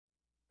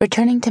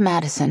Returning to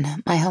Madison,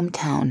 my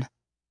hometown,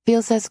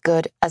 feels as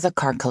good as a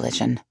car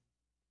collision.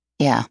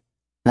 Yeah,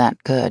 that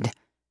good.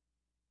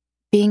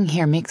 Being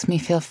here makes me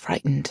feel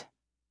frightened,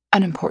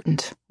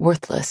 unimportant,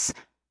 worthless.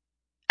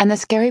 And the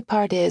scary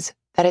part is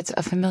that it's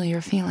a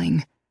familiar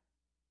feeling.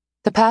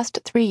 The past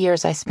 3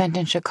 years I spent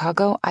in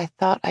Chicago, I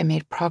thought I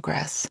made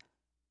progress,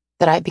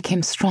 that I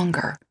became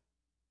stronger,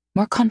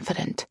 more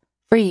confident,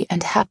 free,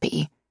 and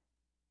happy.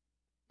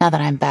 Now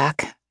that I'm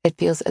back, it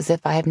feels as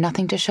if I have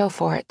nothing to show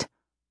for it.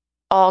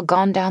 All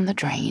gone down the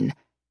drain,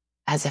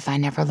 as if I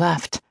never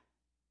left,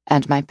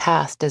 and my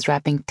past is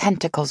wrapping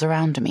tentacles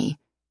around me,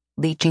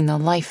 leeching the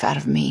life out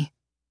of me.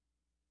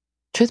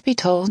 Truth be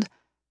told,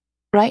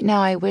 right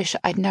now I wish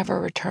I'd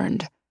never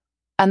returned,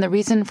 and the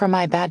reason for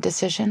my bad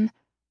decision,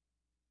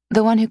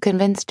 the one who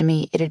convinced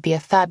me it'd be a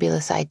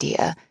fabulous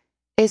idea,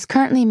 is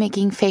currently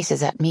making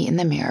faces at me in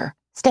the mirror,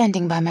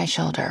 standing by my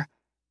shoulder.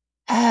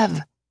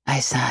 "Ev," I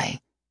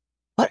sigh,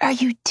 "what are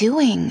you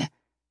doing?"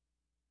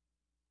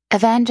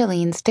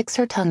 Evangeline sticks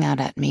her tongue out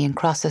at me and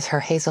crosses her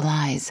hazel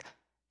eyes,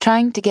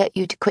 trying to get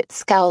you to quit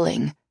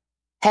scowling.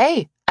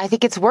 "Hey, I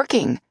think it's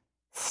working."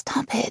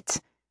 "Stop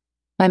it."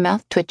 My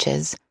mouth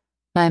twitches,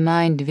 my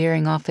mind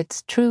veering off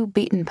its true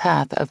beaten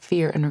path of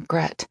fear and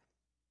regret.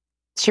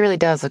 She really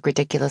does look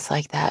ridiculous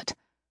like that.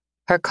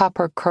 Her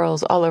copper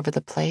curls all over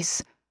the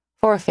place,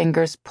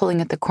 forefingers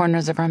pulling at the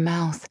corners of her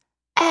mouth.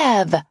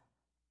 "Ev!"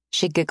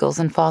 She giggles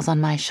and falls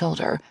on my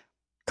shoulder,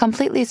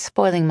 completely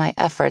spoiling my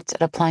efforts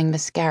at applying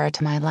mascara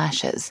to my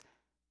lashes.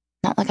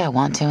 Not like I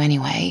want to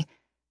anyway.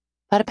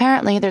 But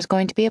apparently there's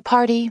going to be a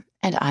party,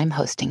 and I'm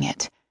hosting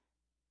it.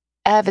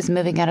 Ev is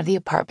moving out of the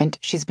apartment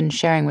she's been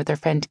sharing with her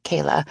friend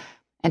Kayla,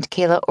 and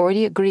Kayla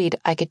already agreed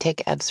I could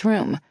take Ev's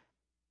room.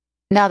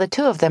 Now the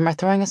two of them are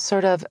throwing a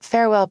sort of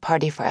farewell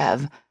party for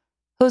Ev,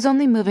 who's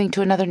only moving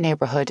to another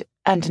neighborhood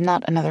and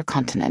not another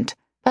continent.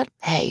 But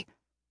hey,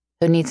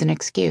 who needs an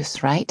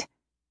excuse, right?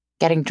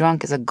 Getting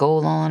drunk is a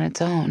goal all on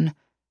its own.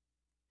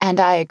 And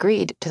I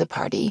agreed to the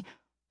party,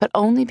 but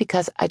only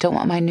because I don't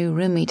want my new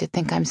roomie to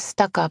think I'm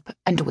stuck up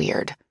and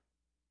weird.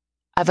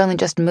 I've only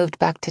just moved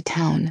back to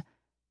town,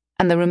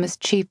 and the room is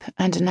cheap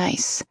and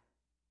nice.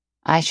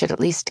 I should at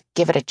least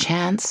give it a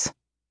chance,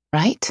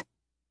 right?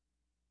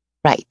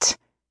 Right.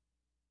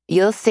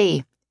 "You'll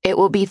see. It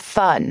will be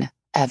fun,"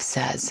 Ev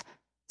says,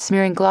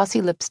 smearing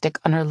glossy lipstick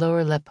on her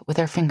lower lip with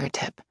her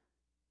fingertip.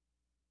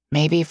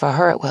 Maybe for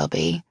her it will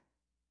be.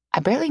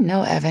 I barely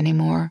know Ev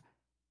anymore.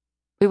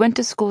 We went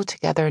to school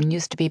together and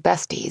used to be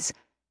besties,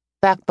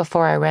 back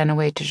before I ran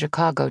away to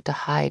Chicago to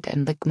hide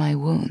and lick my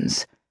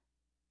wounds.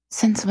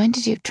 "Since when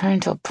did you turn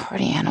into a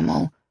party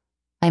animal?"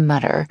 I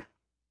mutter,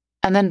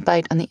 and then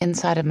bite on the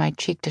inside of my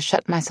cheek to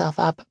shut myself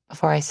up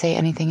before I say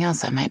anything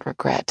else I might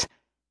regret.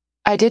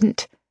 I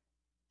didn't.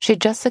 She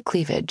adjusts the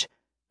cleavage,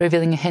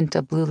 revealing a hint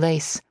of blue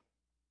lace.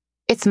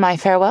 "It's my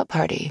farewell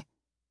party."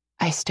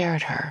 I stare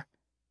at her.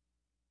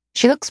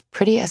 She looks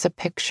pretty as a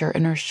picture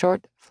in her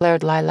short,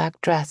 flared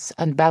lilac dress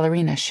and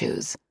ballerina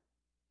shoes.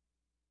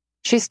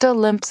 She still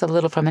limps a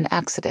little from an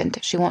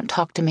accident she won't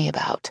talk to me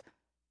about,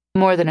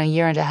 more than a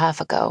year and a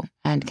half ago,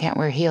 and can't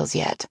wear heels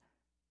yet.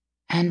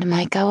 "And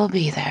Micah will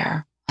be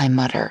there," I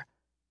mutter.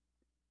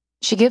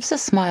 She gives a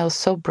smile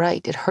so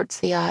bright it hurts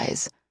the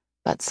eyes,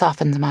 but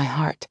softens my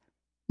heart.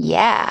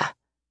 "Yeah."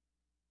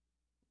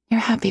 "You're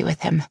happy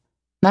with him."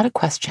 Not a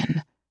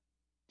question.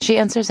 She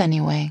answers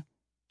anyway,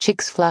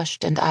 cheeks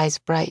flushed and eyes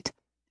bright.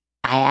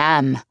 "I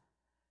am."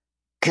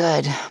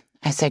 "Good,"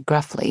 I say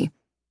gruffly,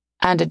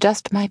 and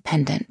adjust my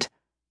pendant,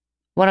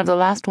 one of the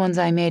last ones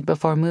I made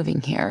before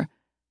moving here,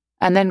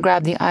 and then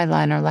grab the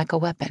eyeliner like a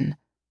weapon.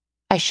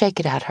 I shake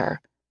it at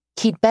her.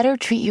 "He'd better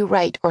treat you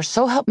right, or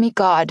so help me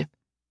God."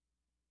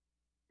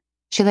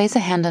 She lays a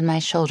hand on my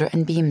shoulder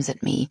and beams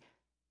at me.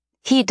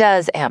 "He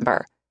does,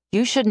 Amber.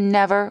 You should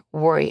never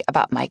worry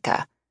about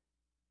Micah."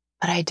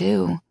 But I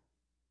do.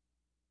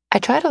 I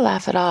try to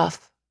laugh it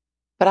off,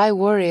 but I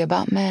worry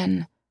about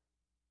men.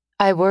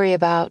 I worry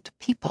about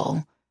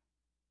people.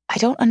 I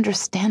don't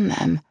understand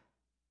them.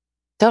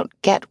 Don't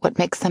get what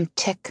makes them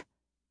tick,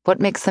 what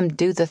makes them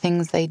do the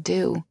things they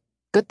do,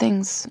 good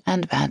things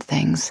and bad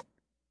things.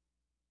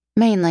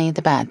 Mainly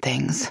the bad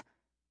things.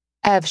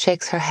 Ev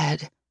shakes her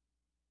head.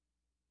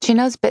 She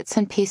knows bits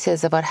and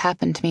pieces of what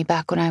happened to me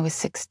back when I was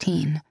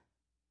 16,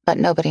 but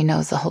nobody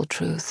knows the whole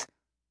truth.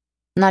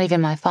 Not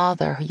even my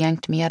father, who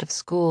yanked me out of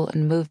school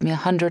and moved me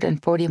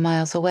 140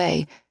 miles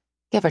away,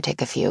 give or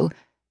take a few,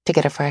 to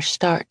get a fresh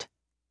start.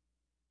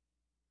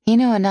 He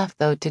knew enough,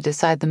 though, to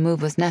decide the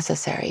move was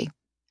necessary,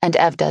 and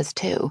Ev does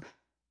too,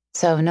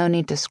 so no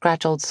need to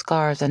scratch old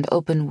scars and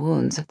open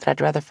wounds that I'd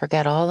rather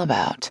forget all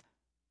about.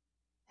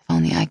 If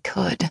only I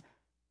could.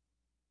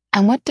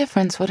 And what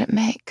difference would it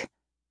make?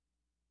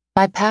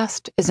 My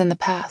past is in the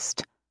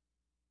past,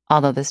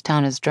 although this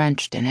town is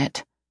drenched in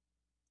it.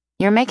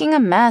 "You're making a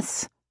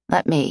mess.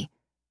 Let me."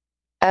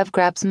 Ev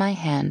grabs my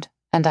hand,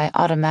 and I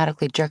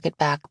automatically jerk it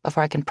back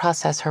before I can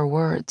process her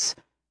words.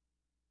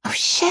 "Oh,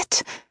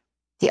 shit!"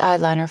 The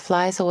eyeliner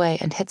flies away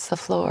and hits the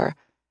floor.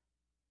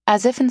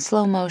 As if in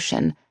slow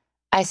motion,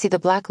 I see the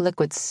black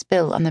liquid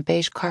spill on the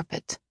beige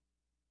carpet,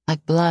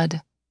 like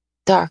blood,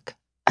 dark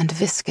and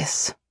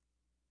viscous.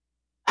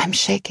 I'm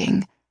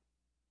shaking.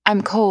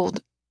 I'm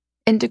cold.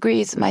 In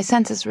degrees, my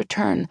senses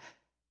return,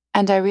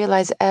 and I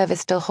realize Ev is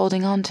still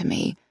holding on to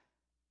me.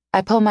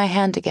 I pull my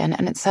hand again,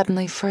 and it's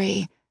suddenly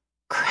free.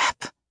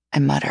 Crap, I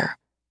mutter,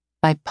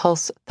 my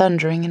pulse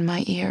thundering in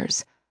my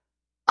ears.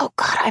 Oh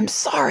God, I'm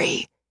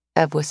sorry,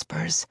 Ev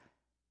whispers,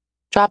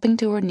 dropping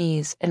to her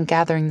knees and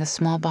gathering the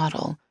small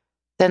bottle,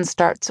 then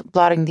starts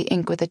blotting the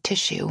ink with a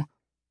tissue.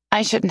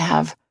 I shouldn't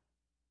have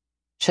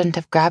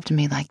grabbed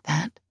me like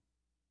that.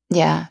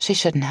 Yeah, she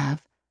shouldn't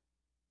have.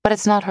 But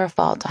it's not her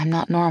fault I'm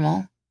not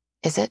normal,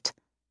 is it?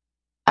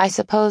 I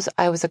suppose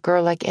I was a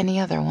girl like any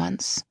other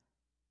once.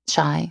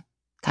 Shy,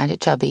 kinda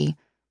chubby,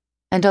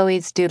 and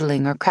always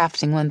doodling or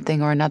crafting one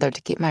thing or another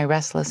to keep my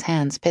restless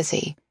hands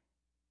busy.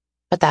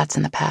 But that's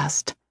in the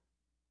past.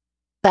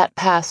 That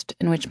past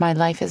in which my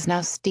life is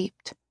now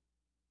steeped,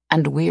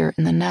 and we're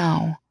in the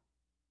now.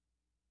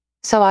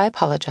 So I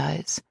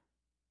apologize,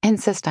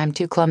 insist I'm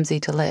too clumsy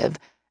to live,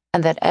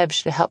 and that Ev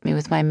should help me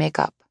with my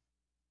makeup.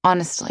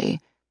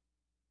 Honestly,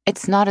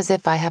 it's not as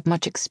if I have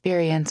much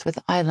experience with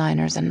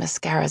eyeliners and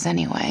mascaras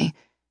anyway.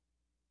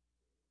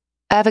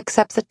 Ev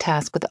accepts the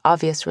task with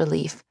obvious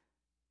relief,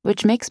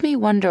 which makes me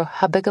wonder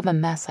how big of a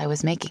mess I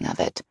was making of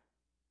it.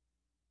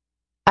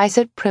 I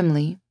sit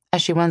primly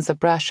as she runs the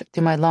brush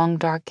through my long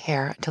dark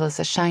hair until it's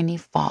a shiny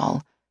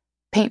fall,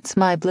 paints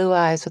my blue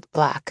eyes with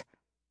black,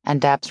 and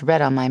dabs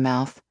red on my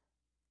mouth.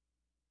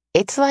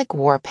 It's like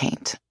war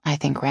paint, I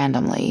think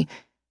randomly,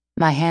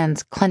 my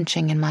hands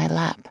clenching in my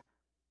lap.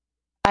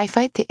 I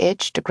fight the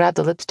itch to grab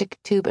the lipstick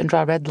tube and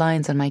draw red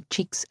lines on my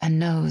cheeks and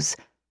nose.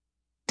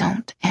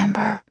 Don't,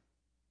 Amber.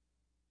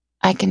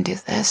 I can do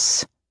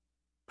this.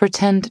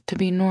 Pretend to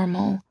be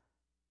normal.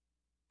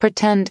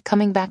 Pretend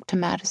coming back to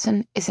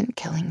Madison isn't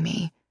killing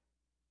me,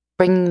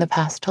 bringing the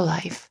past to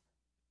life.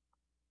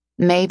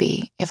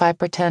 Maybe if I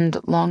pretend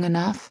long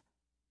enough,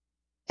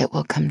 it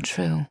will come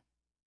true.